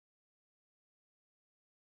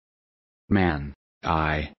Man,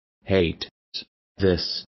 I hate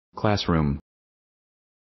this classroom.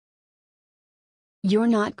 You're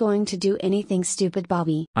not going to do anything stupid,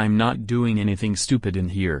 Bobby. I'm not doing anything stupid in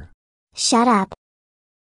here. Shut up.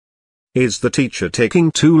 Is the teacher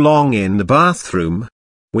taking too long in the bathroom?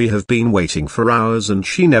 We have been waiting for hours and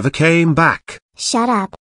she never came back. Shut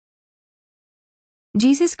up.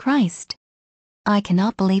 Jesus Christ. I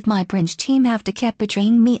cannot believe my French team have to keep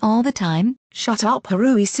betraying me all the time. Shut up,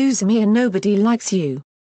 Harui Suzumi, and nobody likes you.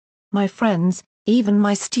 My friends, even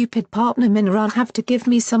my stupid partner Minran, have to give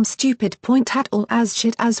me some stupid point at all as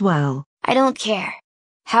shit as well. I don't care.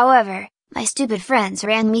 However, my stupid friends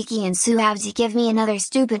Ran, Miki and Sue have to give me another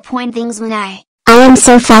stupid point things when I am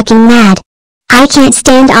so fucking mad. I can't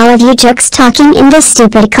stand all of you jerks talking in this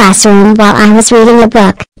stupid classroom while I was reading a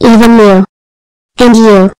book, even you. And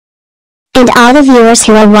you. And all the viewers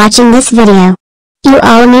who are watching this video. You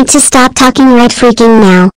all need to stop talking right freaking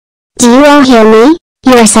now. Do you all hear me?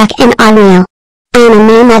 You are suck and are real. I'm a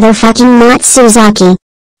new motherfucking Matsuzaki.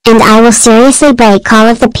 And I will seriously break all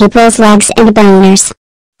of the people's legs and boners.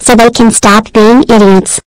 So they can stop being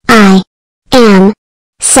idiots. I am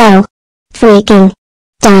so freaking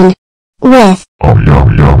done with.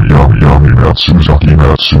 Yummy,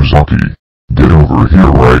 Matsuzaki. Get over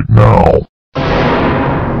here right now.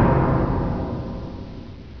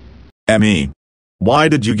 Emmy, why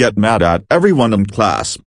did you get mad at everyone in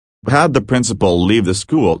class? Had the principal leave the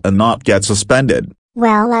school and not get suspended?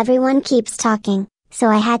 Well, everyone keeps talking, so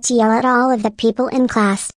I had to yell at all of the people in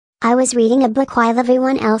class. I was reading a book while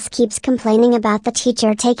everyone else keeps complaining about the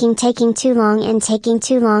teacher taking too long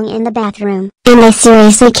in the bathroom. And I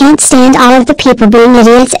seriously can't stand all of the people being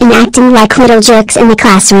idiots and acting like little jerks in the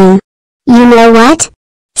classroom. You know what?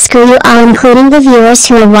 Screw you all, including the viewers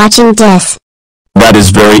who are watching this. That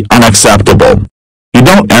is very unacceptable. You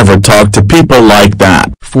don't ever talk to people like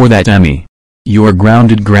that. For that, Emmy. You're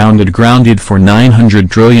grounded for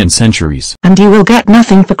 900 trillion centuries. And you will get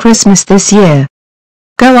nothing for Christmas this year.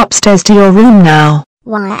 Go upstairs to your room now.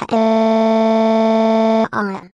 Why?